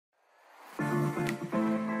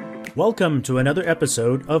Welcome to another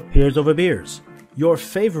episode of Peers Over Beers, your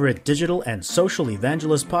favorite digital and social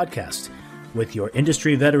evangelist podcast, with your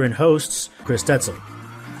industry veteran hosts, Chris Detzel.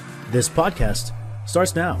 This podcast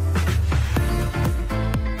starts now.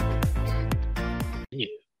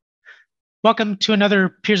 Welcome to another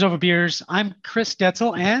Peers Over Beers. I'm Chris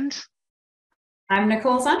Detzel and I'm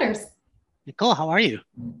Nicole Saunders. Nicole, how are you?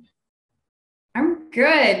 I'm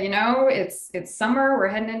good. You know, it's summer. We're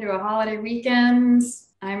heading into a holiday weekend.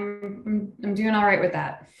 I'm doing all right with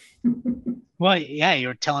that. Well, yeah, you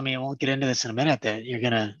were telling me, and we'll get into this in a minute, that you're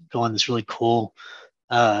gonna go on this really cool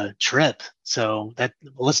trip. So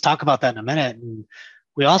let's talk about that in a minute. And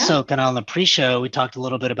we also kind of on the pre-show, we talked a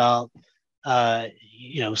little bit about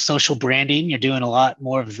social branding. You're doing a lot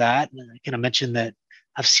more of that. And I kind of mentioned that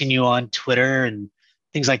I've seen you on Twitter and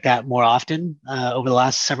things like that more often over the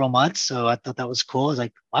last several months. So I thought that was cool. I was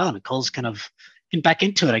like, wow, Nicole's kind of getting back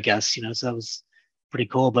into it, I guess, so that was pretty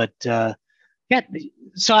cool. But so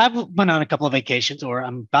I went on a couple of vacations, or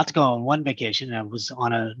I'm about to go on one vacation. And I was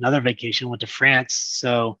on another vacation, went to France.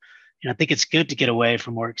 So, I think it's good to get away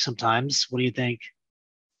from work sometimes. What do you think?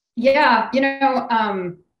 Yeah, I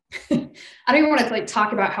don't even want to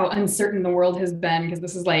talk about how uncertain the world has been, because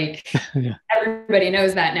this is everybody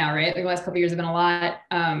knows that now, right? The last couple of years have been a lot.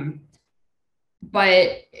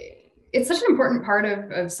 But it's such an important part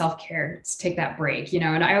of self-care to take that break,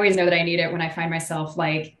 and I always know that I need it when I find myself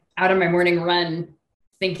out on my morning run,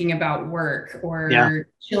 thinking about work, or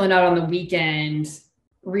chilling out on the weekend,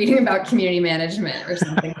 reading about community management or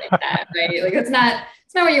something like that, right? It's not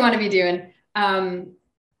what you want to be doing.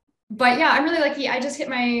 But yeah, I'm really lucky. I just hit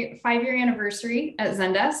my 5-year anniversary at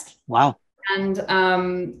Zendesk. Wow.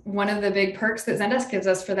 And one of the big perks that Zendesk gives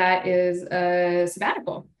us for that is a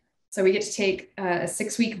sabbatical. So we get to take a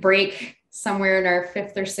 6-week break somewhere in our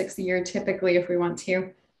 5th or 6th year, typically, if we want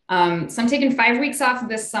to. So I'm taking 5 weeks off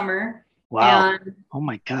this summer. Wow. Oh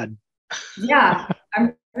my God. Yeah,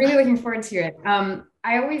 I'm really looking forward to it.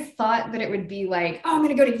 I always thought that it would be I'm going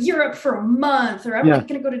to go to Europe for a month, or I'm going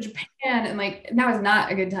to go to Japan. And now is not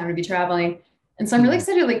a good time to be traveling. And so I'm really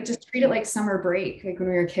excited, just treat it like summer break, like when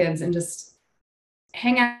we were kids, and just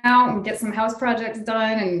hang out and get some house projects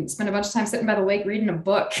done and spend a bunch of time sitting by the lake reading a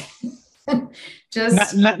book.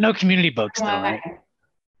 Just no community books though, right?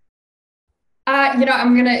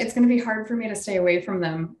 It's going to be hard for me to stay away from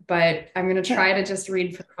them, but I'm going to try to just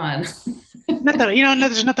read for fun.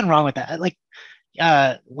 There's nothing wrong with that.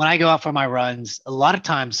 When I go out for my runs, a lot of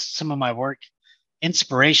times some of my work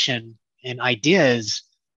inspiration and ideas,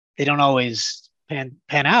 they don't always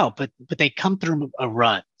pan out, but they come through a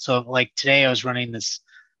run. So today I was running this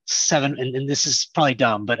 7, and this is probably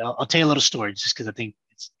dumb, but I'll tell you a little story just because I think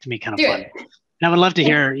it's, to me, kind of fun. And I would love to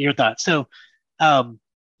hear your thoughts. So I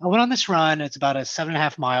went on this run. It's about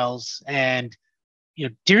 7.5 miles. And,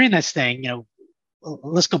 during this thing,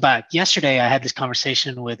 let's go back. Yesterday, I had this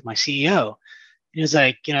conversation with my CEO. He was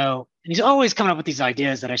like, and he's always coming up with these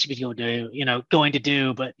ideas that I should be going to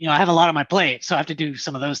do, but, I have a lot on my plate, so I have to do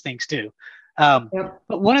some of those things too. But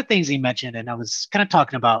one of the things he mentioned, and I was kind of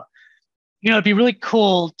talking about, it'd be really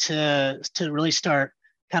cool to really start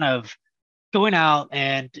kind of going out,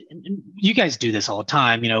 and you guys do this all the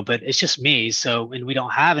time, but it's just me. So, and we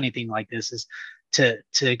don't have anything like this, is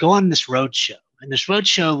to go on this road show. And this road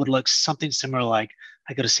show would look something similar, like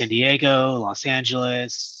I go to San Diego, Los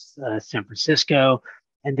Angeles, San Francisco,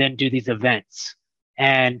 and then do these events.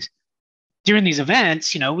 And during these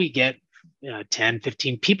events, we get 10,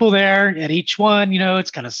 15 people there at each one.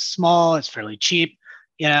 It's kind of small, it's fairly cheap,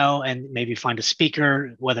 and maybe find a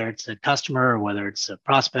speaker, whether it's a customer or whether it's a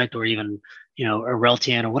prospect or even, a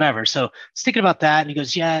Reltian or whatever. So I was thinking about that. And he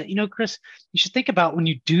goes, yeah, Chris, you should think about when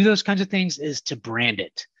you do those kinds of things is to brand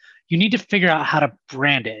it. You need to figure out how to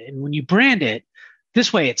brand it. And when you brand it,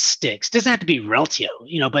 this way it sticks. It doesn't have to be Reltio,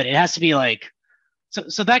 but it has to be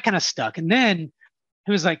so that kind of stuck. And then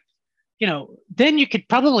it was then you could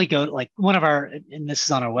probably go to one of our, and this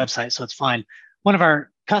is on our website, so it's fine. One of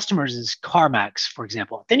our customers is CarMax, for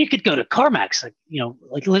example. Then you could go to CarMax,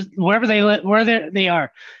 wherever they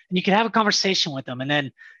are, and you could have a conversation with them, and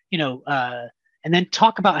then, and then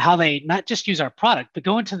talk about how they not just use our product, but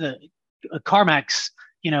go into the CarMax,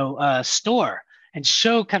 store and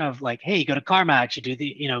show kind of hey, you go to CarMax, you do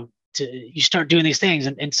you start doing these things.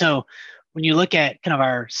 And so when you look at kind of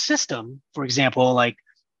our system, for example,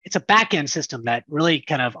 it's a back-end system that really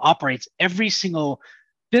kind of operates every single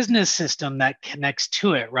business system that connects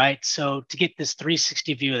to it, right? So to get this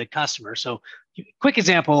 360 view of the customer. So quick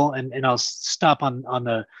example, and I'll stop on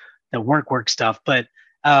the work stuff, but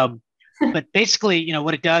basically,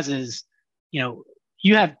 what it does is,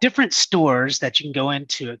 you have different stores that you can go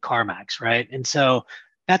into at CarMax, right? And so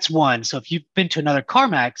that's one. So if you've been to another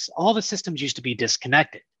CarMax, all the systems used to be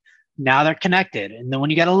disconnected. Now they're connected. And then when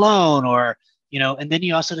you get a loan or, and then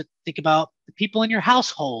you also think about the people in your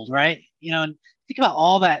household, right? And think about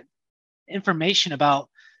all that information about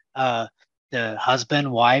the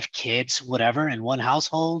husband, wife, kids, whatever, in one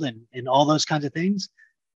household and all those kinds of things.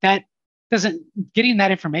 Getting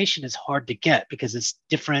that information is hard to get because it's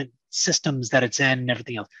different systems that it's in and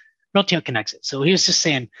everything else. Reltio connects it. So he was just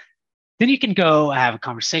saying, then you can go have a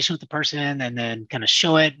conversation with the person and then kind of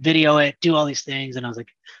show it, video it, do all these things. And I was like,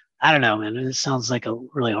 I don't know, man, it sounds like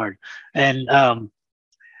really hard. And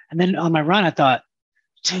then on my run, I thought,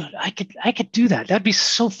 dude, I could do that. That'd be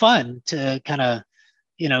so fun to kind of,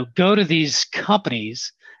 go to these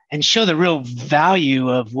companies and show the real value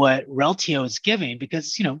of what Reltio is giving,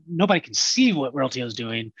 because, nobody can see what Reltio is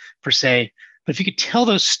doing per se. But if you could tell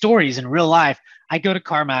those stories in real life, I go to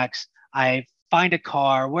CarMax, I find a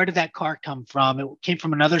car. Where did that car come from? It came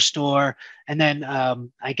from another store. And then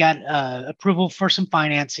I got approval for some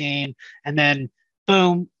financing. And then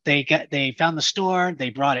boom, they found the store,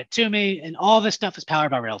 they brought it to me, and all this stuff is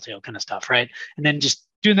powered by Reltio kind of stuff, right? And then just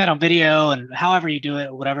doing that on video and however you do it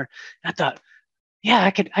or whatever. And I thought, yeah,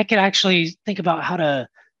 I could actually think about how to,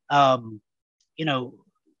 to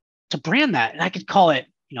brand that. And I could call it,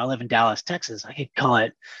 I live in Dallas, Texas. I could call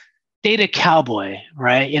it Data Cowboy,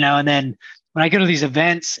 right? And then when I go to these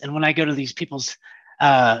events and when I go to these people's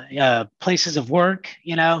places of work,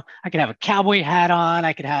 I could have a cowboy hat on.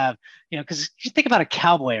 I could have, because you think about a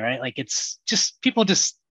cowboy, right? Like it's just people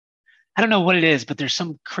I don't know what it is, but there's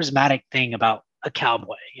some charismatic thing about a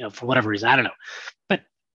cowboy, for whatever reason. I don't know. But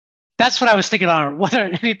that's what I was thinking on, whether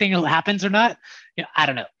anything happens or not. I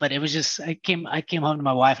don't know. But it was just, I came home to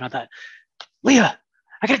my wife and I thought, Leah,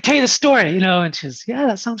 I got to tell you the story, and she's, yeah,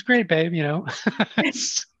 that sounds great, babe, Yeah,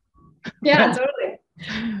 totally.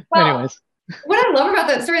 Well, anyways. What I love about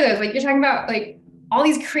that story though, is like, you're talking about like all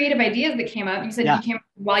these creative ideas that came up. You said you came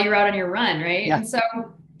while you were out on your run, right? Yeah. And so,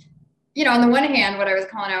 on the one hand, what I was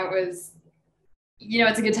calling out was,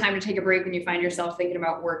 it's a good time to take a break when you find yourself thinking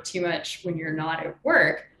about work too much when you're not at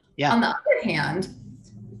work. Yeah. On the other hand,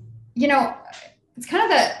 it's kind of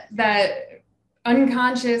that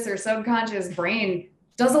unconscious or subconscious brain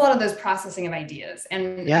does a lot of those processing of ideas.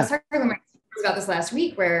 And I was talking with my friends about this last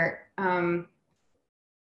week where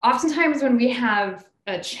oftentimes when we have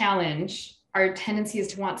a challenge, our tendency is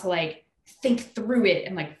to want to like think through it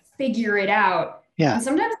and like figure it out. Yeah. And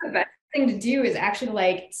sometimes the best thing to do is actually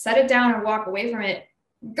like set it down and walk away from it.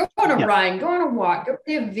 Go on a run, go on a walk, go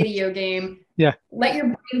play a video game. Yeah. Let your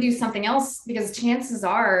brain do something else, because chances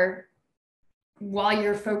are while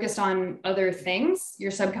you're focused on other things,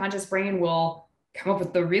 your subconscious brain will come up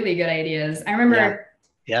with the really good ideas. I remember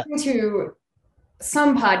listening to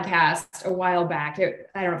some podcast a while back.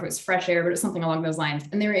 I don't know if it was Fresh Air, but it was something along those lines.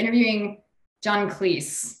 And they were interviewing John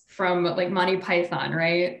Cleese from like Monty Python,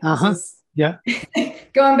 right? Uh-huh. Yeah.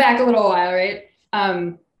 Going back a little while, right?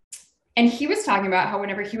 And he was talking about how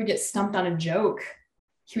whenever he would get stumped on a joke,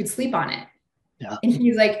 he would sleep on it. Yeah. And he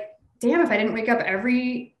was like, damn, if I didn't wake up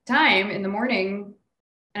every time in the morning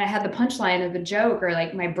and I had the punchline of the joke, or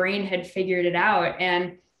like my brain had figured it out.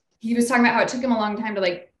 And he was talking about how it took him a long time to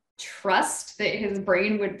like trust that his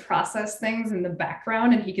brain would process things in the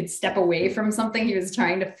background and he could step away from something he was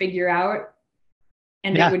trying to figure out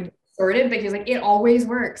and it would get sorted. But he was like, it always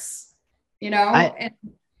works, and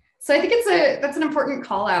so I think that's an important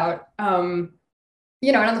call out. And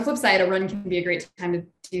on the flip side, a run can be a great time to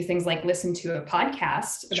do things like listen to a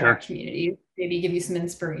podcast about community, maybe give you some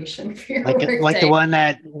inspiration for your work like the one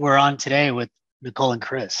that we're on today with Nicole and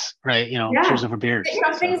Chris, right? Peers Over Beers.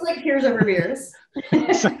 Things like Peers Over Beers.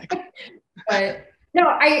 But no,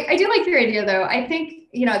 I do like your idea though. I think,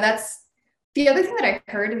 that's the other thing that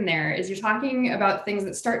I heard in there is you're talking about things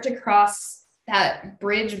that start to cross that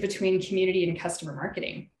bridge between community and customer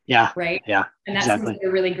marketing. Yeah. Right. Yeah. And that seems like a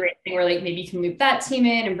really great thing where like maybe you can loop that team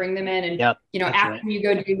in and bring them in. And, after you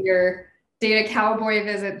go do your Data Cowboy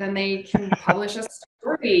visit, then they can publish a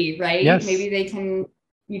story, right? Yes. Maybe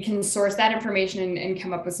you can source that information and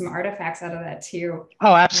come up with some artifacts out of that too.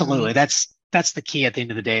 Oh, absolutely. That's the key at the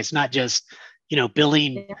end of the day. It's not just,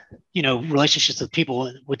 building, relationships with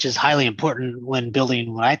people, which is highly important when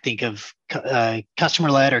building what I think of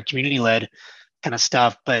customer-led or community-led kind of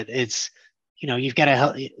stuff. But it's, you've got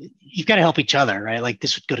to help each other, right? Like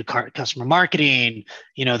this would go to customer marketing,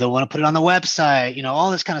 they'll want to put it on the website,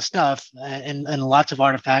 all this kind of stuff, and lots of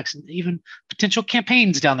artifacts, and even potential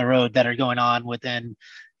campaigns down the road that are going on within,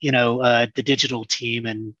 the digital team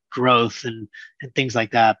and growth and things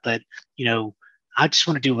like that. But, I just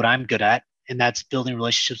want to do what I'm good at and that's building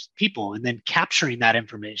relationships with people and then capturing that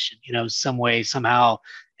information, some way, somehow,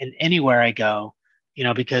 and anywhere I go,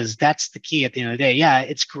 because that's the key at the end of the day. Yeah,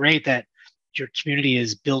 it's great that your community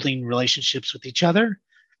is building relationships with each other.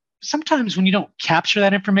 Sometimes when you don't capture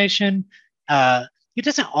that information, it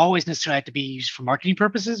doesn't always necessarily have to be used for marketing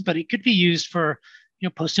purposes, but it could be used for,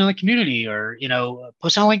 posting on the community or,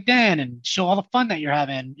 post on LinkedIn and show all the fun that you're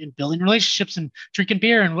having and building relationships and drinking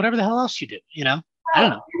beer and whatever the hell else you do, I don't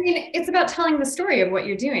know. I mean, it's about telling the story of what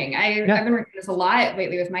you're doing. I've been working this a lot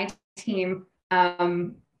lately with my team.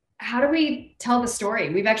 How do we tell the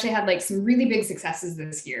story? We've actually had like some really big successes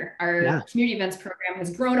this year. Our community events program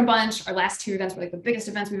has grown a bunch. Our last 2 events were like the biggest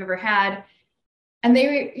events we've ever had. And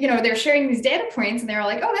they, they're sharing these data points and they're all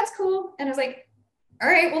like, oh, that's cool. And I was like, all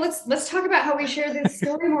right, well, let's talk about how we share this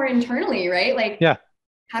story more internally, right? Like,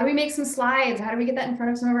 how do we make some slides? How do we get that in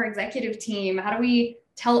front of some of our executive team? How do we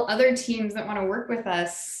tell other teams that want to work with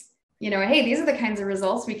us, hey, these are the kinds of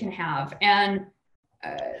results we can have. And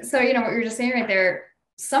so, what you were just saying right there,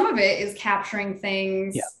 some of it is capturing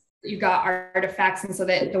things. You've got artifacts, and so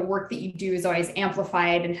that the work that you do is always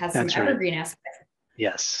amplified and has some evergreen aspects.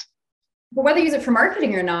 Yes. But whether you use it for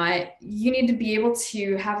marketing or not, you need to be able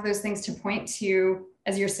to have those things to point to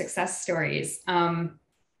as your success stories.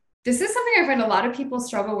 This is something I find a lot of people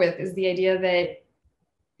struggle with, is the idea that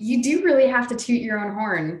you do really have to toot your own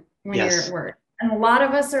horn when you're at work. And a lot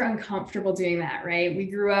of us are uncomfortable doing that, right? We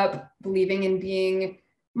grew up believing in being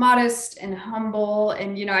modest and humble.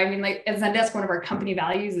 And, like at Zendesk, one of our company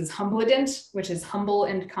values is humbledent, which is humble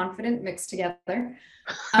and confident mixed together.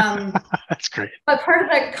 That's great. But part of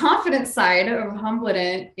that confident side of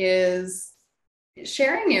humbledent is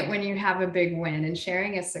sharing it when you have a big win and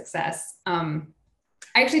sharing a success. I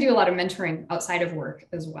actually do a lot of mentoring outside of work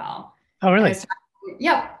as well. Oh, really?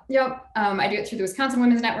 Yep. I do it through the Wisconsin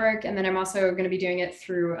Women's Network, and then I'm also going to be doing it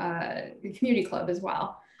through the community club as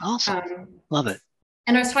well. Awesome. Love it.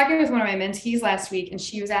 And I was talking with one of my mentees last week, and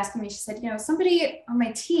she was asking me, she said, somebody on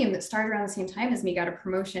my team that started around the same time as me got a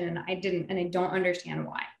promotion and I didn't, and I don't understand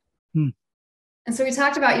why. And so we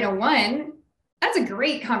talked about, one, that's a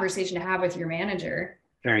great conversation to have with your manager.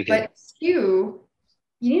 Very good. But 2,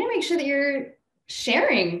 you need to make sure that you're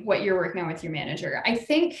sharing what you're working on with your manager. I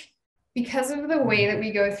think because of the way that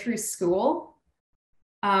we go through school,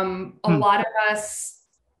 a lot of us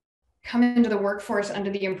come into the workforce under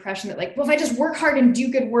the impression that like, well, if I just work hard and do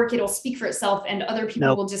good work, it'll speak for itself and other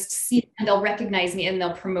people will just see it and they'll recognize me and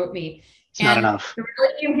they'll promote me. It's not enough. The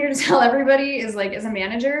real thing I'm here to tell everybody is like, as a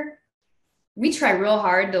manager, we try real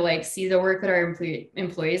hard to like see the work that our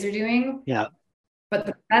employees are doing. Yeah. But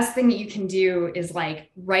the best thing that you can do is like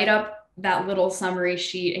write up that little summary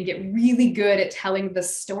sheet and get really good at telling the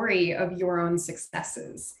story of your own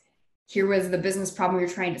successes. Here was the business problem we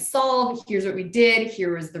were trying to solve. Here's what we did.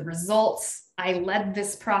 Here was the results. I led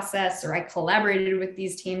this process, or I collaborated with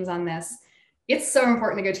these teams on this. It's so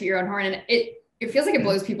important to go to your own horn. And it feels like it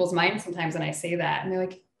blows people's minds sometimes when I say that. And they're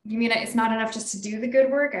like, you mean it's not enough just to do the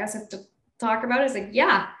good work? I also have to talk about it. It's like,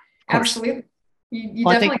 yeah, absolutely. You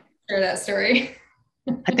definitely share that story.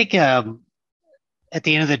 I think at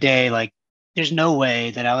the end of the day, like there's no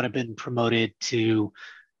way that I would have been promoted to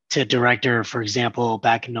director, for example,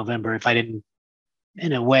 back in November, if I didn't,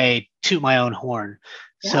 in a way, toot my own horn.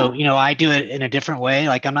 Yeah. So, I do it in a different way.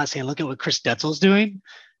 Like, I'm not saying, look at what Chris Detzel's doing,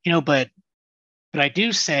 but I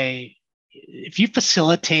do say, if you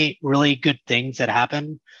facilitate really good things that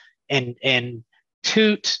happen and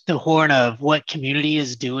toot the horn of what community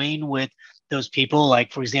is doing with those people,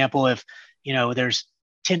 like, for example, if, there's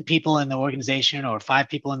 10 people in the organization or 5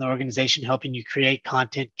 people in the organization helping you create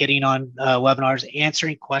content, getting on webinars,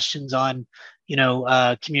 answering questions on,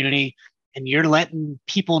 community, and you're letting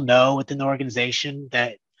people know within the organization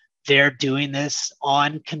that they're doing this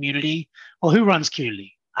on community. Well, who runs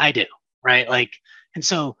community? I do, right? Like, and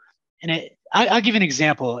so, I'll give you an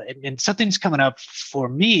example, and something's coming up for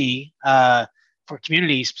me, for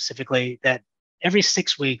community specifically, that every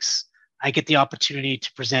 6 weeks, I get the opportunity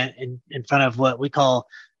to present in front of what we call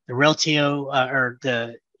the Reltio or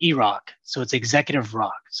the EROC. So it's Executive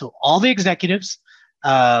Rock. So all the executives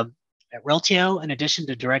at Reltio, in addition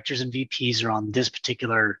to directors and VPs, are on this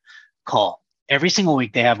particular call. Every single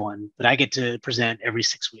week they have one, but I get to present every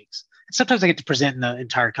 6 weeks. And sometimes I get to present in the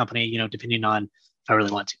entire company, depending on if I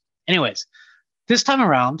really want to. Anyways, this time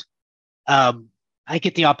around, I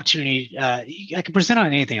get the opportunity. I can present on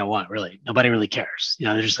anything I want, really. Nobody really cares.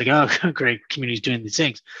 They're just like, oh, great, community's doing these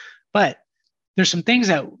things. But there's some things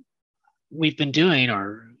that we've been doing,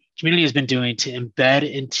 or community has been doing, to embed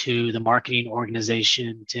into the marketing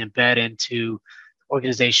organization, to embed into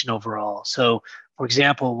organization overall. So, for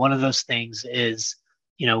example, one of those things is,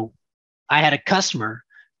 I had a customer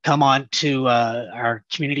come on to our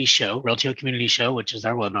community show, Reltio Community Show, which is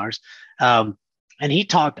our webinars. And he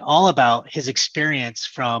talked all about his experience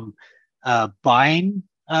from buying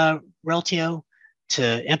Reltio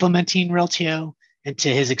to implementing Reltio, and to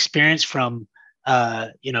his experience from,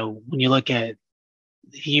 when you look at,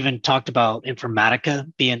 he even talked about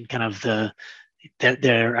Informatica being kind of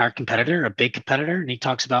they're our competitor, a big competitor. And he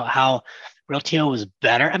talks about how Reltio was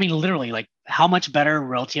better. I mean, literally, like how much better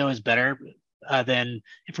Reltio is better than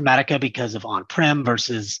Informatica because of on-prem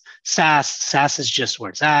versus SaaS. SaaS is just where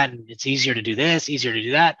it's at, and it's easier to do this, easier to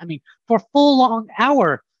do that. I mean, for a full long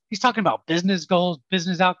hour, he's talking about business goals,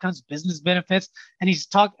 business outcomes, business benefits, and he's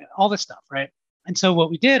talking all this stuff, right? And so what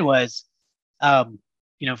we did was,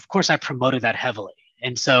 of course, I promoted that heavily.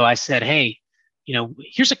 And so I said, hey,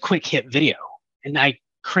 here's a quick hit video. And I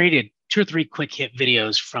created 2 or 3 quick hit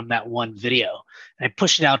videos from that one video. And I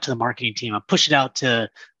pushed it out to the marketing team. I pushed it out to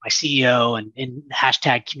my CEO and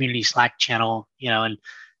hashtag community Slack channel, and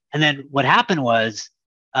then what happened was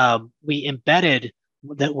we embedded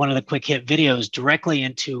one of the quick hit videos directly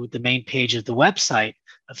into the main page of the website.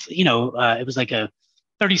 It was like a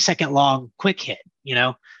 30-second long quick hit,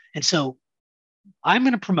 and so I'm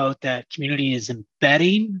going to promote that community is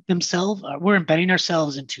embedding themselves. We're embedding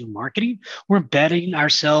ourselves into marketing. We're embedding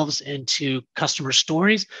ourselves into customer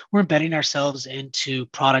stories. We're embedding ourselves into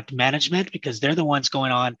product management, because they're the ones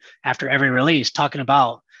going on after every release, talking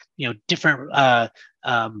about, different,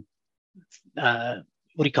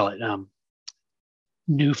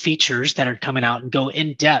 new features that are coming out, and go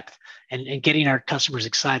in depth and getting our customers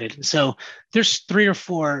excited. And so there's 3 or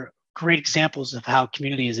 4 great examples of how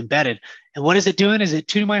community is embedded. And what is it doing? Is it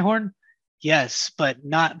tuning my horn? Yes, but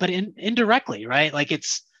indirectly, right? Like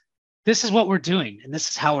this is what we're doing, and this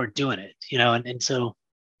is how we're doing it, and so.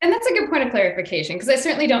 And that's a good point of clarification, because I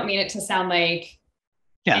certainly don't mean it to sound like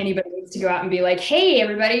anybody needs to go out and be like, hey,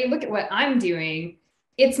 everybody, look at what I'm doing.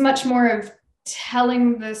 It's much more of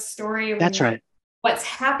telling the story of that's right. What's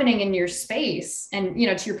happening in your space. And,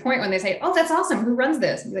 to your point, when they say, oh, that's awesome, who runs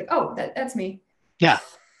this? And you're like, oh, that's me. Yeah.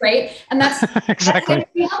 Right. And that's exactly. That's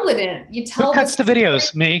you tell who cuts the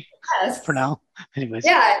videos, me for now. Anyways.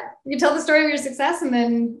 Yeah. You tell the story of your success, and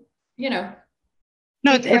then, no,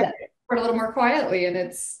 it a little more quietly, and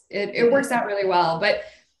it works out really well. But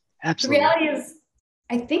absolutely. The reality is,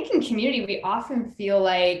 I think in community, we often feel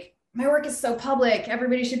like my work is so public,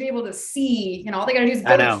 everybody should be able to see, all they got to do is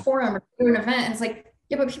go to a forum or do an event. And it's like,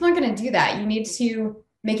 yeah, but people aren't going to do that. You need to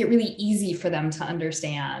make it really easy for them to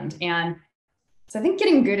understand. And so I think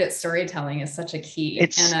getting good at storytelling is such a key.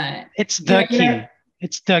 It's the key.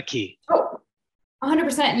 It's the key. Oh,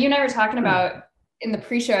 100%. You and I were talking about in the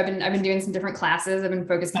pre-show, I've been doing some different classes. I've been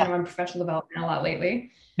focused kind of on professional development a lot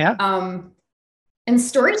lately. Yeah. And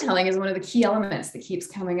storytelling is one of the key elements that keeps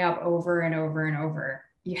coming up over and over and over.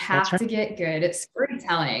 You have to get good at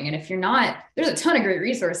storytelling. And if you're not, there's a ton of great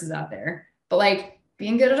resources out there, but like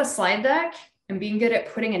being good at a slide deck and being good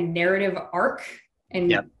at putting a narrative arc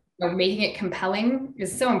and making it compelling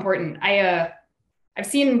is so important. I've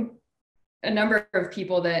seen a number of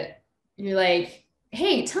people that you're like,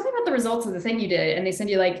 hey, tell me about the results of the thing you did. And they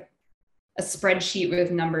send you like a spreadsheet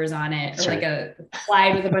with numbers on it, or like a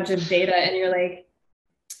slide with a bunch of data. And you're like,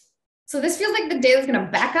 so this feels like the data is going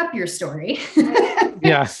to back up your story.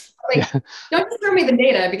 Yeah. Don't just throw me the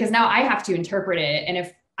data, because now I have to interpret it. And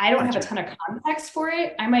if I don't have a ton of context for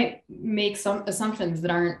it, I might make some assumptions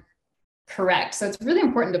that aren't correct. So it's really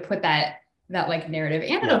important to put that like narrative,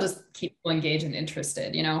 and it'll just keep people engaged and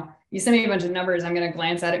interested. You send me a bunch of numbers, I'm going to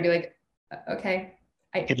glance at it and be like, okay,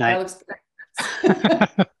 good night.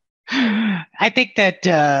 I think that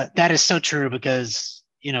that is so true, because,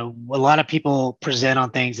 a lot of people present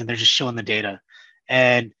on things and they're just showing the data.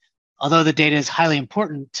 And although the data is highly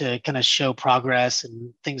important to kind of show progress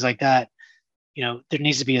and things like that, there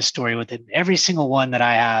needs to be a story with it. Every single one that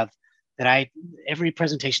I have, every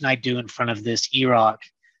presentation I do in front of this eRock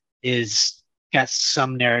is got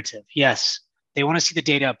some narrative. Yes, they want to see the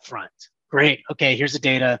data up front. Great. Okay, here's the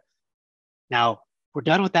data. Now we're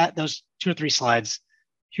done with that. Those 2 or 3 slides.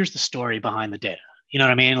 Here's the story behind the data. You know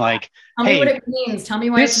what I mean? Like, tell me what it means. Tell me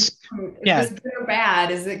why is this good or bad?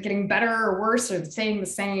 Is it getting better or worse, or staying the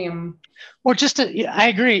same? Or just I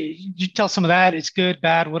agree. You tell some of that. It's good,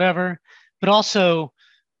 bad, whatever. But also,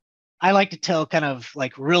 I like to tell kind of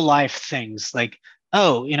like real life things, like,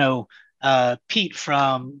 Pete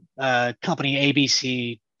from company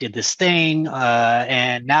ABC did this thing,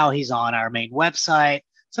 and now he's on our main website.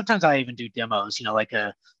 Sometimes I even do demos, like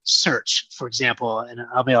a search, for example, and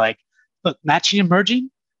I'll be like, look, matching and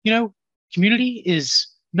merging, community is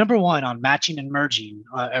 #1 on matching and merging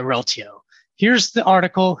at Reltio. Here's the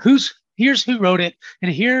article. Who's here's who wrote it,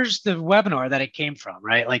 and here's the webinar that it came from,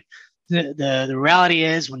 right? Like the reality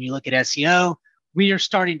is, when you look at SEO, we are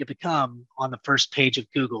starting to become on the first page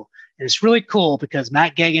of Google. And it's really cool because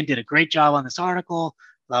Matt Gagan did a great job on this article,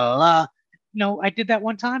 blah, blah, blah. I did that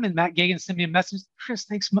one time, and Matt Gagan sent me a message, Chris,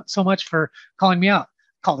 thanks so much for calling me out.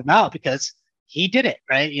 Called him out because he did it,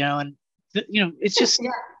 right? It's just,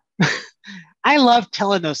 I love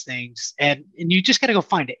telling those things, and you just got to go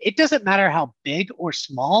find it. It doesn't matter how big or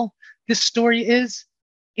small this story is,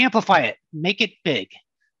 amplify it, make it big,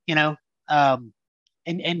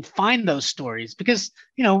 and find those stories, because,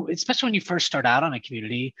 especially when you first start out on a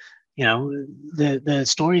community, the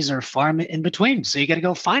stories are far in between. So you got to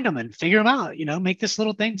go find them and figure them out, make this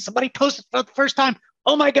little thing. Somebody posted for the first time.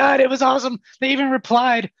 Oh my God, it was awesome. They even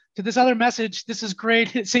replied to this other message. This is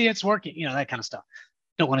great. See, it's working, that kind of stuff.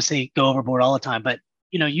 Don't want to say go overboard all the time, but,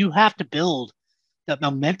 you have to build that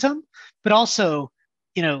momentum, but also,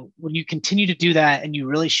 when you continue to do that and you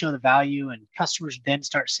really show the value, and customers then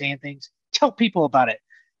start saying things, tell people about it.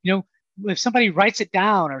 If somebody writes it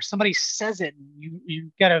down or somebody says it,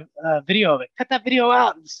 you get a video of it, cut that video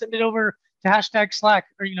out and send it over to hashtag Slack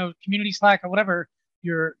or, community Slack or whatever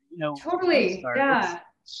totally. Yeah.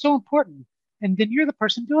 It's so important. And then you're the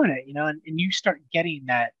person doing it, and you start getting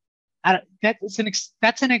that. That's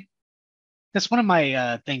one of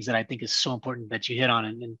my things that I think is so important that you hit on,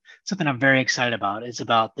 and something I'm very excited about. It's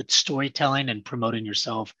about the storytelling and promoting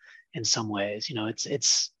yourself in some ways.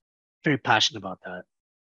 It's very passionate about that.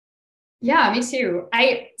 Yeah, me too.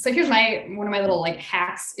 So here's one of my little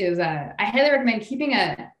hacks is I highly recommend keeping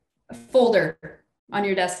a folder on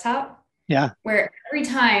your desktop. Yeah. Where every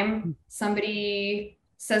time somebody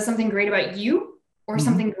says something great about you or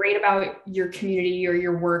something great about your community or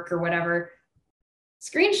your work or whatever,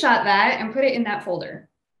 screenshot that and put it in that folder.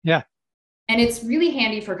 Yeah. And it's really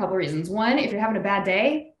handy for a couple of reasons. One, if you're having a bad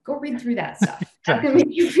day, go read through that stuff. That's going to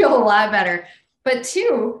make you feel a lot better. But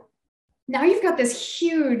two, now you've got this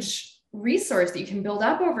huge resource that you can build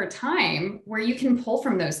up over time where you can pull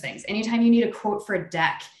from those things. Anytime you need a quote for a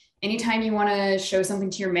deck, anytime you want to show something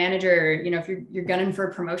to your manager, if you're gunning for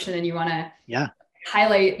a promotion and you want to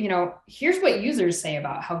highlight, here's what users say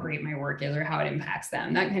about how great my work is or how it impacts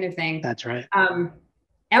them, that kind of thing. That's right.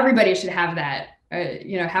 Everybody should have that,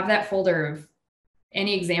 have that folder of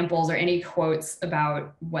any examples or any quotes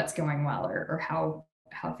about what's going well or how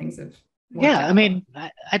things have worked out. I mean,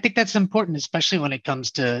 I think that's important, especially when it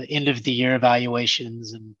comes to end of the year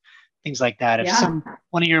evaluations and things like that. If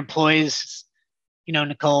one of your employees,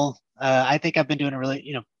 Nicole, I think I've been doing a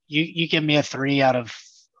really, you give me a 3 out of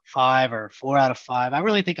 5 or 4 out of 5. I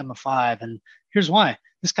really think I'm a 5. And here's why.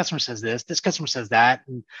 This customer says this customer says that.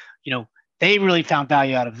 And, they really found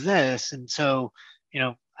value out of this. And so,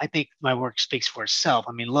 I think my work speaks for itself.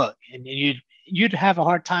 I mean, look, and you'd have a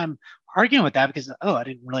hard time arguing with that because, I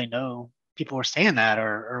didn't really know people were saying that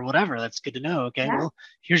or whatever. That's good to know. Okay, well,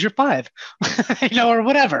 here's your 5, or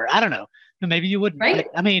whatever. I don't know. Maybe you wouldn't. Right.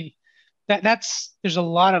 But, I mean, there's a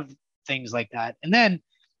lot of things like that. And then,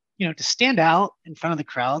 to stand out in front of the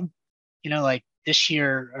crowd, like this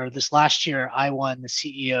year or this last year, I won the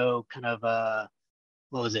CEO kind of,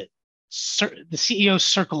 what was it? The CEO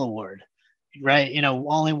Circle Award, right?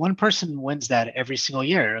 Only one person wins that every single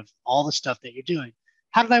year of all the stuff that you're doing.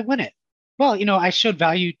 How did I win it? Well, I showed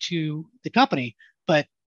value to the company, but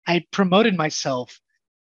I promoted myself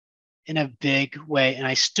in a big way, and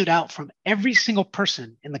I stood out from every single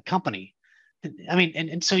person in the company. I mean,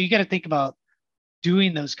 and so you got to think about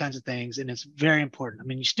doing those kinds of things, and it's very important. I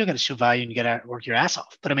mean, you still got to show value and you got to work your ass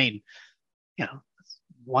off. But I mean,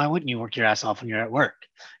 why wouldn't you work your ass off when you're at work?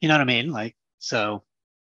 You know what I mean? So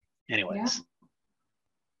anyways.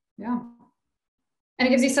 Yeah. And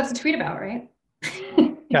it gives you stuff to tweet about, right?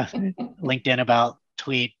 Yeah. LinkedIn about,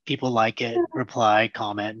 tweet, people like it, reply,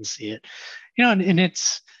 comment, and see it. And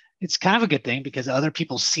it's kind of a good thing because other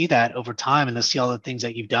people see that over time and they'll see all the things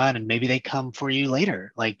that you've done, and maybe they come for you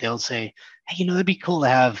later. Like they'll say, hey, it'd be cool to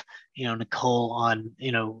have, Nicole on,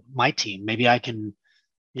 my team. Maybe I can,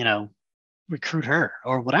 recruit her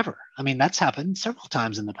or whatever. I mean, that's happened several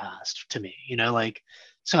times in the past to me,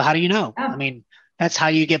 so how do you know? I mean, that's how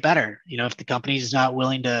you get better. If the company's not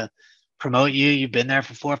willing to promote you, you've been there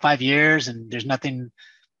for 4 or 5 years and there's nothing,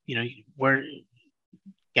 where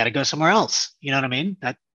got to go somewhere else. You know what I mean?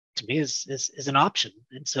 That to me is an option.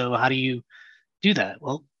 And so how do you do that?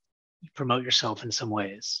 Well, you promote yourself in some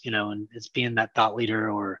ways, and it's being that thought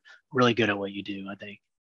leader or really good at what you do, I think.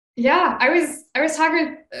 Yeah, I was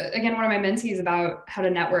talking again, one of my mentees about how to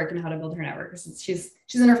network and how to build her network. She's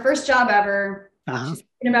in her first job ever. She's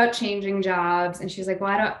thinking about changing jobs, and she's like,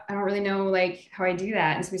 well, I don't really know how I do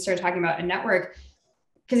that. And so we started talking about a network.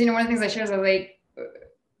 because, one of the things I shared is like,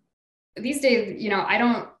 these days,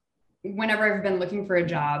 whenever I've been looking for a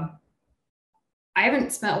job, I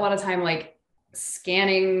haven't spent a lot of time like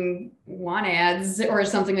scanning want ads or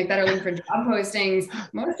something like that, or looking for job postings.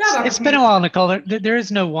 Most job It's been a while, Nicole. There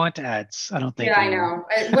is no want ads, I don't think. Yeah, anymore.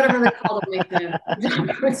 I know. Whatever they call them, LinkedIn. Job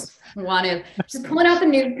post wanted. Just pulling out the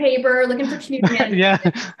newspaper, looking for community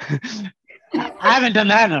management. Yeah. I haven't done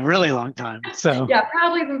that in a really long time. So yeah,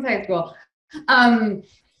 probably since high school.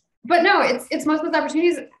 But no, it's most of those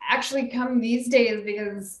opportunities actually come these days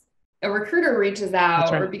because a recruiter reaches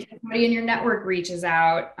out, right, or because somebody in your network reaches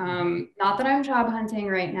out. Not that I'm job hunting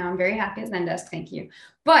right now. I'm very happy at Zendesk. Thank you.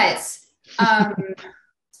 But,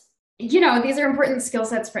 these are important skill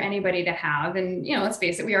sets for anybody to have. And, let's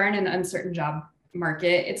face it, we are in an uncertain job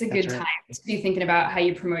market. It's a good time to be thinking about how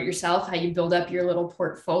you promote yourself, how you build up your little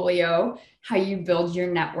portfolio, how you build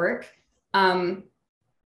your network.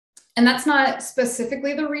 And that's not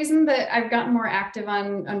specifically the reason that I've gotten more active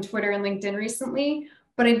on Twitter and LinkedIn recently,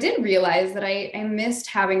 but I did realize that I missed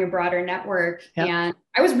having a broader network. Yep. And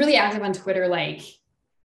I was really active on Twitter, like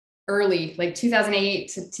early, like 2008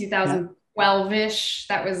 to 2012-ish.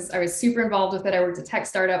 I was super involved with it. I worked at tech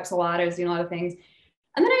startups a lot. I was doing a lot of things.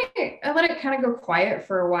 And then I let it kind of go quiet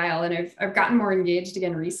for a while, and I've gotten more engaged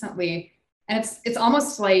again recently. And it's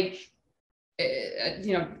almost like,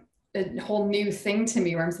 a whole new thing to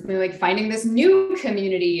me, where I'm simply like finding this new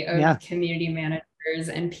community of community managers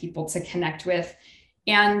and people to connect with.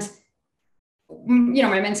 And,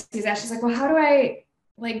 my mentees asked, she's like, well, how do I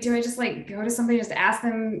just like go to somebody, just ask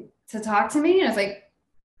them to talk to me? And I was like,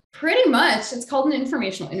 pretty much, it's called an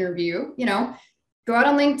informational interview. Go out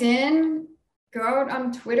on LinkedIn, go out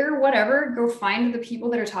on Twitter, whatever, go find the people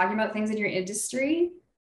that are talking about things in your industry,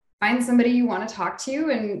 find somebody you want to talk to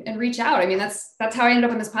and reach out. I mean, that's how I ended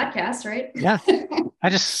up on this podcast, right? Yeah. I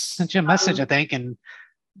just sent you a message, I think. And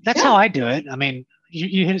that's how I do it. I mean,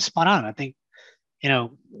 you hit it spot on. I think,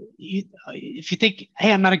 if you think,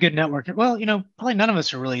 hey, I'm not a good networker, well, probably none of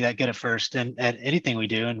us are really that good at first and at anything we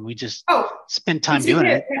do. And we just spend time doing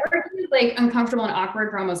it. Networking is like uncomfortable and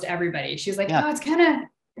awkward for almost everybody. She was like, I feel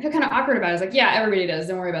kind of awkward about it. I was like, yeah, everybody does.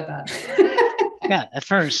 Don't worry about that. Yeah. At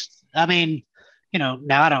first, I mean,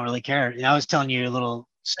 now I don't really care. I was telling you a little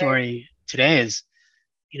story today is,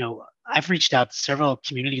 I've reached out to several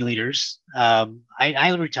community leaders. I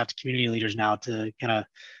reach out to community leaders now to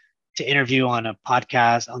interview on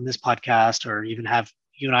this podcast, or even have,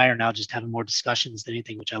 you and I are now just having more discussions than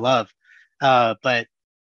anything, which I love. But,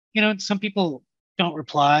 some people don't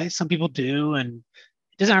reply, some people do, and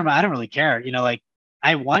it doesn't hurt. I don't really care. Like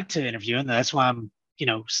I want to interview, and that's why I'm,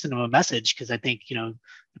 sending them a message, because I think, they're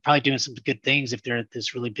probably doing some good things if they're at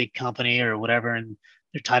this really big company or whatever, and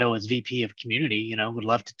their title is VP of Community. Would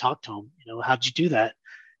love to talk to them. How'd you do that?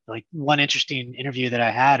 Like one interesting interview that I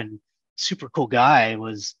had, and super cool guy,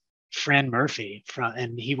 was Fran Murphy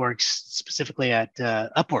and he works specifically at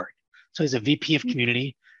Upwork. So he's a VP of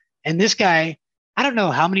Community. And this guy, I don't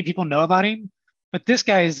know how many people know about him, but this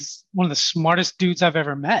guy is one of the smartest dudes I've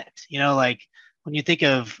ever met. Like when you think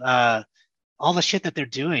of all the shit that they're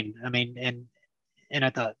doing, I mean, and I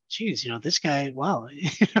thought, geez, this guy, wow,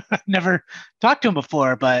 I've never talked to him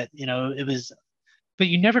before, but but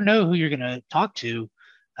you never know who you're going to talk to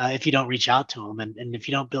if you don't reach out to him. And if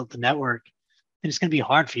you don't build the network, then it's going to be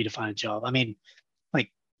hard for you to find a job. I mean,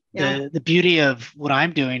 like the beauty of what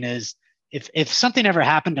I'm doing is if something ever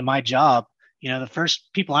happened to my job, the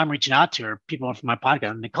first people I'm reaching out to are people from my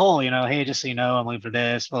podcast. Nicole, hey, just so you know, I'm looking for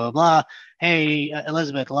this, blah, blah, blah. Hey,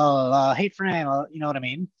 Elizabeth, blah, blah, blah. Hey, Fran, you know what I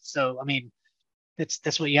mean? So, I mean,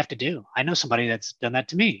 that's what you have to do. I know somebody that's done that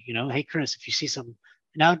to me. Hey, Chris, if you see something,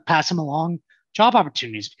 and I would pass them along job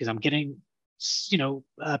opportunities, because I'm getting,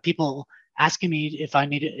 people asking me if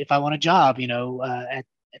I want a job, at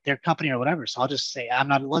their company or whatever. So I'll just say, I'm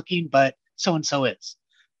not looking, but so-and-so is,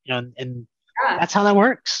 and that's how that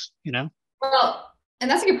works, Well,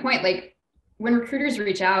 and that's a good point. Like when recruiters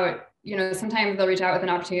reach out, sometimes they'll reach out with an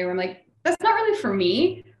opportunity where I'm like, that's not really for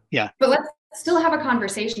me. Yeah. But let's still have a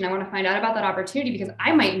conversation. I want to find out about that opportunity, because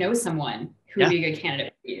I might know someone who would be a good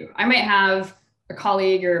candidate for you. I might have a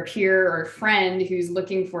colleague or a peer or a friend who's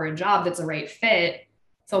looking for a job that's a right fit.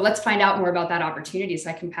 So let's find out more about that opportunity so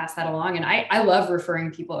I can pass that along. And I love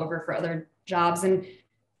referring people over for other jobs. And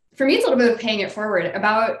for me, it's a little bit of paying it forward.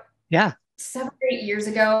 About 7 or 8 years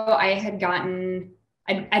ago, I'd had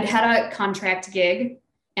a contract gig,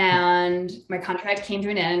 and my contract came to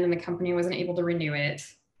an end and the company wasn't able to renew it.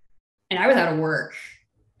 And I was out of work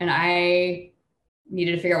and I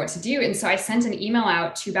needed to figure out what to do. And so I sent an email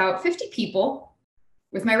out to about 50 people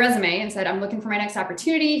with my resume and said, I'm looking for my next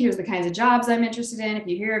opportunity. Here's the kinds of jobs I'm interested in. If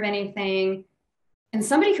you hear of anything, And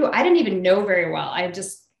somebody who I didn't even know very well, I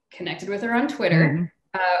just connected with her on Twitter,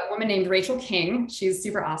 a woman named Rachel King. She's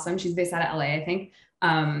super awesome. She's based out of LA, I think.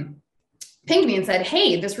 Pinged me and said,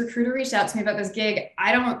 hey, this recruiter reached out to me about this gig.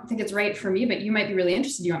 I don't think it's right for me, but you might be really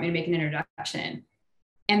interested. You want me to make an introduction?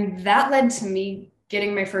 And that led to me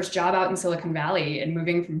getting my first job out in Silicon Valley and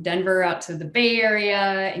moving from Denver out to the Bay Area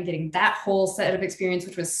and getting that whole set of experience,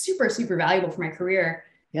 which was super, super valuable for my career.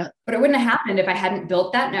 Yeah. But it wouldn't have happened if I hadn't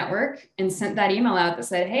built that network and sent that email out that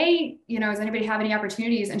said, hey, does anybody have any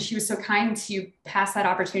opportunities? And she was so kind to pass that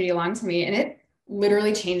opportunity along to me. And it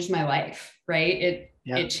literally changed my life, right?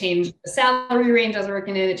 It changed the salary range I was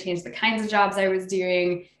working in. It changed the kinds of jobs I was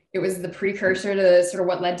doing. It was the precursor to sort of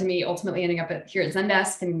what led to me ultimately ending up here at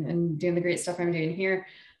Zendesk and doing the great stuff I'm doing here.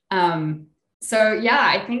 So yeah,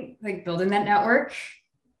 I think like building that network,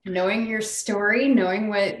 knowing your story, knowing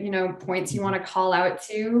what, points you want to call out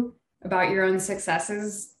to about your own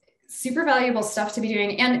successes, super valuable stuff to be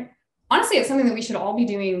doing. And honestly, it's something that we should all be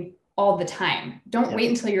doing all the time. Don't wait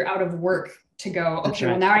until you're out of work to go, okay,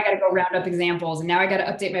 well, now I got to go round up examples and now I got to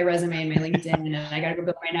update my resume and my LinkedIn and I got to go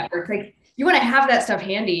build my network. Like you want to have that stuff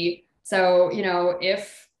handy. So,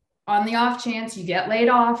 if on the off chance you get laid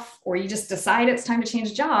off or you just decide it's time to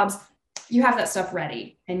change jobs, you have that stuff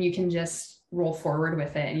ready and you can just roll forward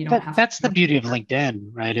with it. And you don't have that's the beauty of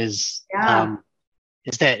LinkedIn, right? Is that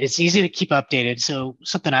it's easy to keep updated. So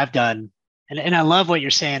something I've done, and I love what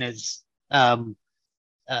you're saying is,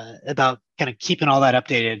 about kind of keeping all that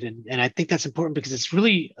updated. And I think that's important because it's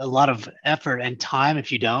really a lot of effort and time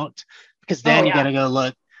if you don't, because then you got to go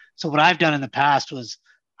look. So what I've done in the past was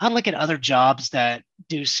I'd look at other jobs that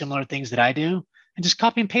do similar things that I do and just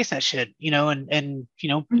copy and paste that shit, and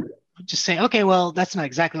just say, okay, well, that's not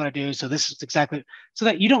exactly what I do. So this is exactly, so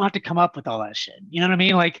that you don't have to come up with all that shit. You know what I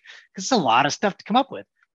mean? Like, cause it's a lot of stuff to come up with.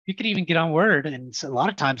 You could even get on Word. And so a lot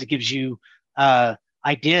of times it gives you,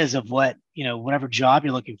 ideas of what, whatever job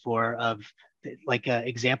you're looking for, of like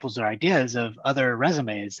examples or ideas of other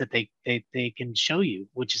resumes that they can show you,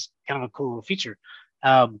 which is kind of a cool feature.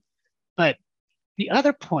 But the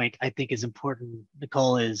other point I think is important,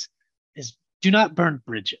 Nicole, is do not burn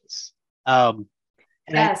bridges. And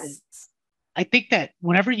yes. I think that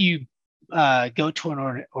whenever you go to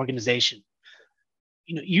an organization,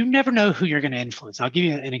 you never know who you're going to influence. I'll give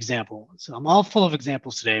you an example. So I'm all full of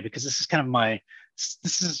examples today because this is kind of my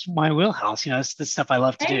wheelhouse. It's the stuff I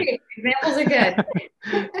love to do. Examples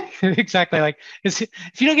are good. Exactly. Like if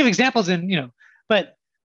you don't give examples, then but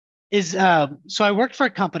so I worked for a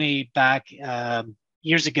company back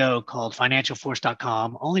years ago called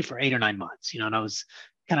financialforce.com, only for 8 or 9 months. And I was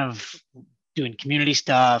kind of doing community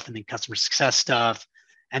stuff and then customer success stuff.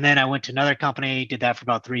 And then I went to another company, did that for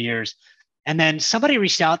about 3 years. And then somebody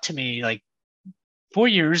reached out to me like 4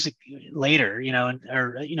 years later,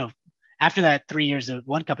 after that 3 years of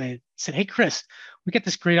one company, said, hey, Chris, we get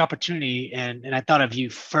this great opportunity. And I thought of you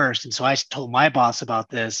first. And so I told my boss about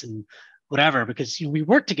this and whatever, because we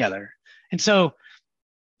worked together. And so,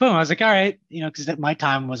 boom, I was like, all right, because my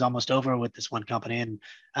time was almost over with this one company.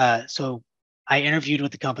 And so I interviewed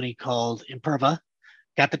with a company called Imperva,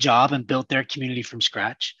 got the job and built their community from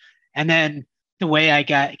scratch. And then the way I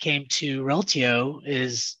came to Reltio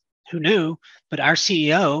is, who knew, but our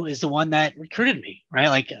CEO is the one that recruited me, right?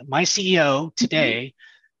 Like my CEO today,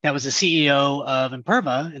 that was the CEO of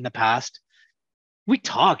Imperva in the past. We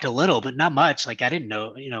talked a little, but not much. Like I didn't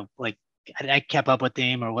know, like I kept up with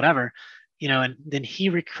him or whatever, and then he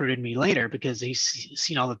recruited me later because he's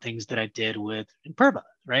seen all the things that I did with Imperva,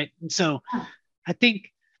 right? And so I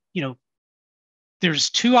think, there's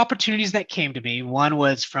 2 opportunities that came to me. One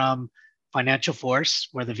was from Financial Force,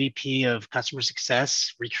 where the VP of customer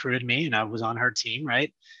success recruited me and I was on her team,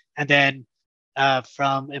 right? And then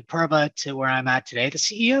from Imperva to where I'm at today, the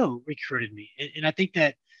CEO recruited me. And I think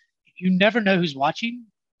that you never know who's watching,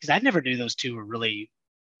 because I never knew those 2 were really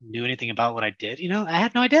knew anything about what I did. I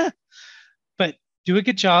had no idea. But do a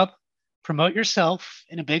good job, promote yourself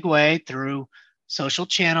in a big way through social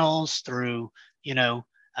channels, through,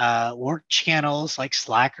 work channels like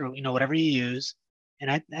Slack or, whatever you use. And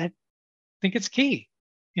I think it's key.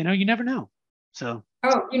 You never know. So.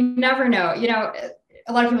 Oh, you never know.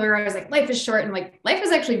 A lot of people are always like, life is short, and like life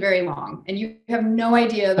is actually very long, and you have no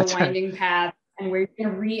idea the winding path and where you're going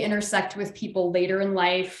to re-intersect with people later in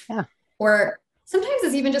life. Yeah. Or sometimes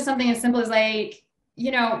it's even just something as simple as like,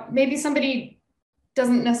 maybe somebody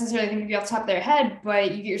doesn't necessarily think of you off the top of their head,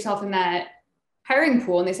 but you get yourself in that hiring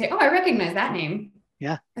pool and they say, oh, I recognize that name.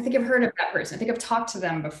 Yeah. I think I've heard of that person. I think I've talked to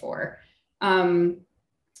them before. And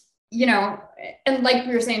like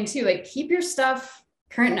we were saying too, like keep your stuff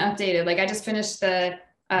current and updated. Like I just finished the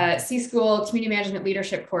C-School Community Management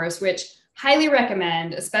Leadership course, which highly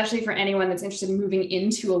recommend, especially for anyone that's interested in moving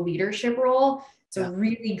into a leadership role. It's a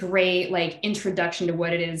really great like introduction to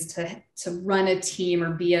what it is to run a team or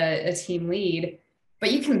be a team lead.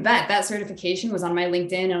 But you can bet that certification was on my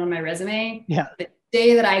LinkedIn and on my resume. Yeah. The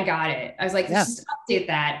day that I got it, I was like, let's just update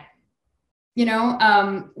that. You know,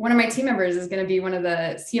 one of my team members is going to be one of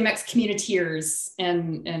the CMX communiteers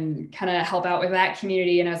and kind of help out with that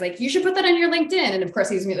community. And I was like, you should put that on your LinkedIn. And of course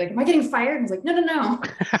he was like, am I getting fired? And I was like, no.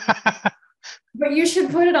 But you should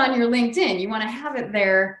put it on your LinkedIn. You want to have it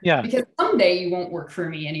there because someday you won't work for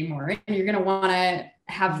me anymore. And you're going to want to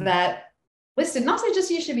have that listed. And also just,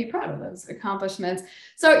 you should be proud of those accomplishments.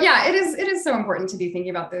 So yeah, it is so important to be thinking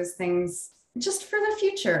about those things just for the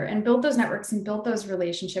future and build those networks and build those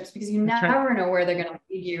relationships, because you never know where they're going to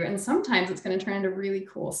lead you. And sometimes it's going to turn into really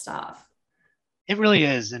cool stuff. It really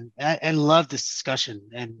is. And I love this discussion.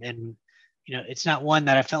 And, you know, it's not one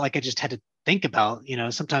that I felt like I just had to think about. You know,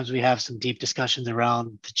 sometimes we have some deep discussions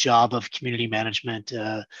around the job of community management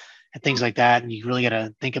and things like that. And you really got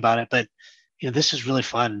to think about it. But, you know, this is really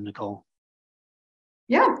fun, Nicole.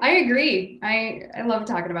 Yeah, I agree. I love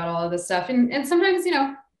talking about all of this stuff. And sometimes, you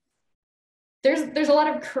know, there's a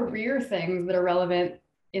lot of career things that are relevant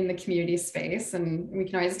in the community space, and we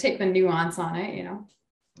can always take the nuance on it, you know.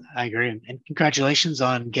 I agree. And congratulations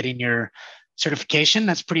on getting your certification.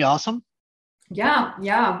 That's pretty awesome. Yeah.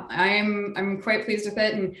 I'm quite pleased with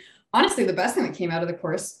it. And honestly, the best thing that came out of the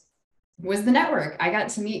course was the network. I got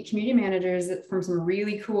to meet community managers from some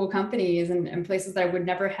really cool companies and places that I would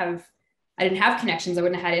never have. I didn't have connections. I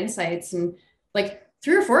wouldn't have had insights. And like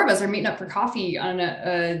 3 or 4 of us are meeting up for coffee on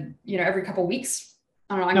every couple of weeks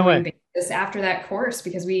on an ongoing basis after that course,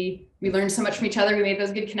 because we learned so much from each other. We made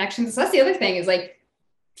those good connections. So that's the other thing is like,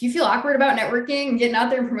 if you feel awkward about networking and getting out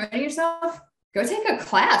there and promoting yourself, go take a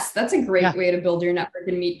class. That's a great way to build your network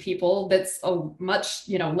and meet people. That's a much,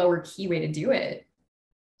 lower key way to do it.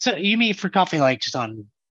 So you meet for coffee, like just on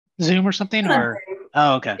Zoom or something, or?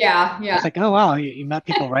 Oh, okay. Yeah. It's like, oh, wow, you met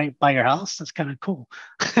people right by your house. That's kind of cool.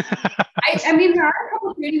 I mean, there are a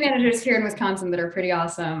couple of community managers here in Wisconsin that are pretty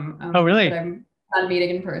awesome. Oh, really? That I'm not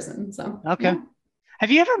meeting in person. So okay. Yeah. Have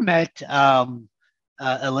you ever met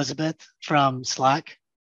Elizabeth from Slack?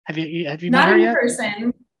 Have you met her yet? Not in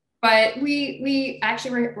person, but we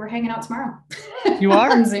actually we're hanging out tomorrow. You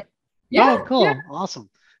are? Yeah. Oh, cool. Yeah. Awesome.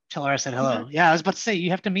 Tell her I said hello. Yeah, I was about to say,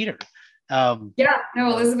 you have to meet her.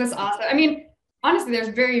 Elizabeth's awesome. I mean, honestly, there's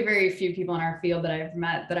very, very few people in our field that I've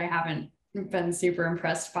met that I haven't been super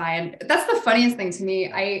impressed by. And that's the funniest thing to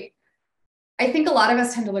me. I think a lot of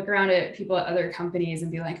us tend to look around at people at other companies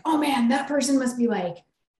and be like, oh man, that person must be like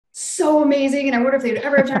so amazing. And I wonder if they'd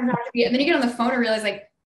ever have time to talk to me. And then you get on the phone and realize like,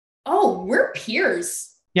 oh, we're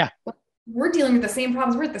peers. Yeah. We're dealing with the same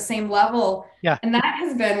problems. We're at the same level. Yeah. And that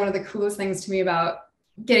has been one of the coolest things to me about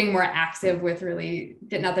getting more active with really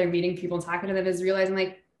getting out there, meeting people and talking to them, is realizing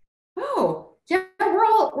like, oh yeah, we're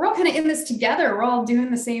all kind of in this together. We're all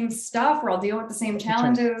doing the same stuff. We're all dealing with the same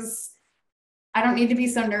challenges. I don't need to be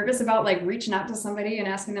so nervous about like reaching out to somebody and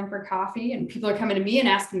asking them for coffee, and people are coming to me and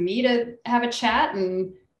asking me to have a chat.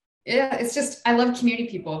 And yeah, it's just, I love community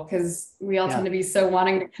people because we all tend to be so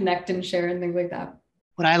wanting to connect and share and things like that.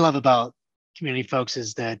 What I love about community folks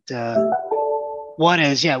is that one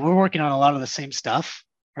is, we're working on a lot of the same stuff,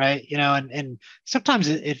 right? And sometimes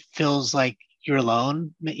it feels like you're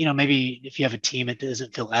alone. Maybe if you have a team, it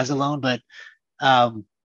doesn't feel as alone, but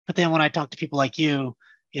then when I talk to people like you,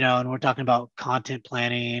 and we're talking about content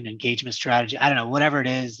planning, engagement strategy, I don't know, whatever it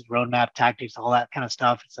is, roadmap, tactics, all that kind of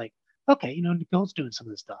stuff. It's like, okay, Nicole's doing some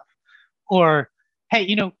of this stuff. Or,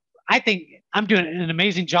 hey, I think I'm doing an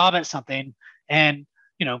amazing job at something. And,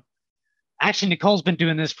 actually Nicole's been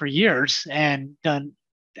doing this for years and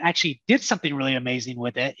did something really amazing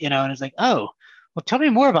with it, and it's like, oh, well, tell me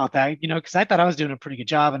more about that, because I thought I was doing a pretty good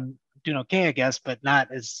job and doing okay, I guess, but not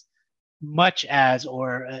as much as,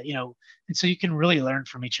 and so you can really learn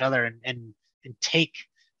from each other and take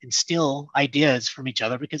and steal ideas from each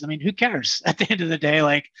other, because who cares at the end of the day?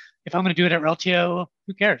 Like, if I'm going to do it at Reltio,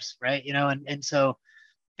 who cares, right? And so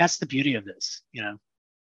that's the beauty of this,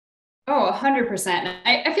 Oh, 100%.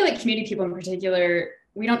 I feel like community people in particular,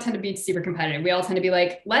 we don't tend to be super competitive. We all tend to be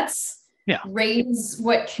like, let's raise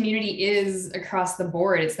what community is across the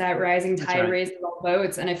board. It's that rising tide raises all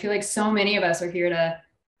boats. And I feel like so many of us are here to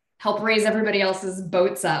help raise everybody else's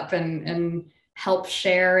boats up and help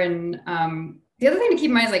share. And the other thing to keep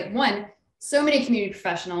in mind is like, one, so many community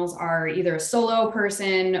professionals are either a solo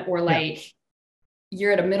person or like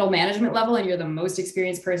you're at a middle management level and you're the most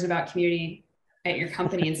experienced person about community at your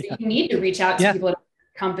company. And so you need to reach out to people at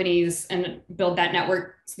companies and build that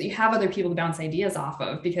network so that you have other people to bounce ideas off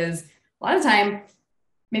of, because a lot of the time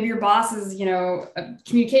maybe your boss is, you know, a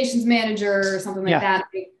communications manager or something like that.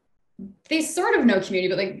 They sort of know community,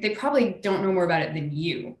 but like they probably don't know more about it than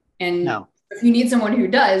you. And if you need someone who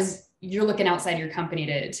does, you're looking outside your company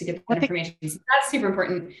to get that information. So that's super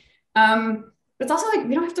important. But it's also like,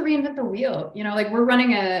 we don't have to reinvent the wheel. You know, like we're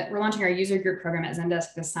launching our user group program at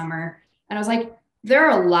Zendesk this summer. And I was like, there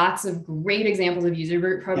are lots of great examples of user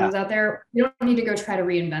group programs out there. We don't need to go try to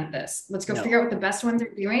reinvent this. Let's go figure out what the best ones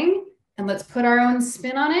are doing, and let's put our own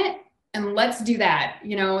spin on it. And let's do that.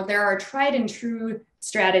 You know, there are tried and true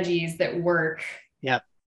strategies that work. Yeah.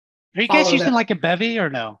 Are you guys using like a Bevy or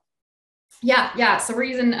no? Yeah. So we're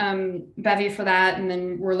using Bevy for that. And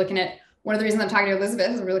then we're looking at, one of the reasons I'm talking to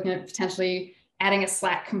Elizabeth is we're looking at potentially adding a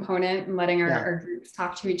Slack component and letting our groups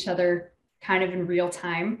talk to each other kind of in real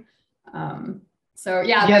time.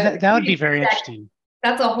 That would be very interesting.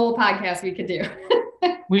 That's a whole podcast we could do.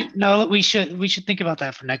 we should think about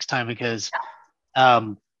that for next time, because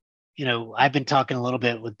you know, I've been talking a little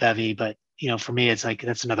bit with Bevy, but you know, for me, it's like,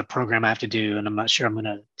 that's another program I have to do. And I'm not sure I'm going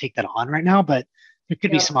to take that on right now, but there could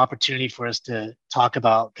be some opportunity for us to talk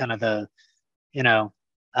about kind of the, you know,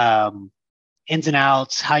 ins and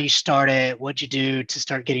outs, how you start it, what you do to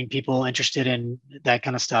start getting people interested in that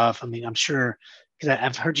kind of stuff. I mean, I'm sure, because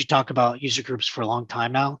I've heard you talk about user groups for a long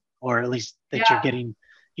time now, or at least that you're getting,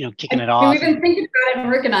 you know, kicking it off. We've been thinking about it and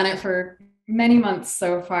working on it for many months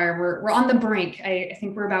so far. We're on the brink. I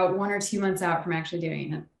think we're about 1 or 2 months out from actually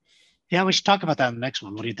doing it. Yeah, we should talk about that in the next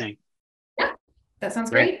one. What do you think? Yeah, that sounds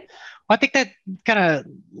great. Well, I think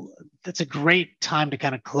that's a great time to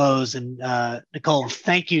kind of close. And Nicole,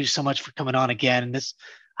 thank you so much for coming on again. And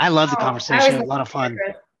I love the conversation. A lot of fun.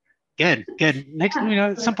 Good. Next, you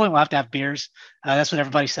know, at some point we'll have to have beers. That's what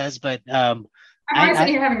everybody says. But I'm sitting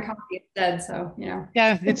here having coffee instead. So, you know.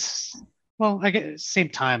 Yeah, I guess same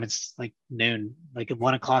time. It's like noon, like at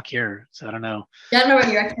 1 o'clock here. So I don't know. Yeah, I don't know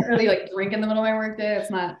about you. I can't really like drink in the middle of my work day. It's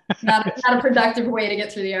not a productive way to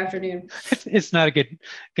get through the afternoon. It's not a good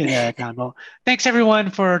time. Well, thanks everyone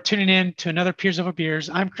for tuning in to another Peers Over Beers.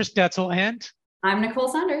 I'm Chris Detzel, and I'm Nicole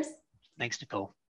Saunders. Thanks, Nicole.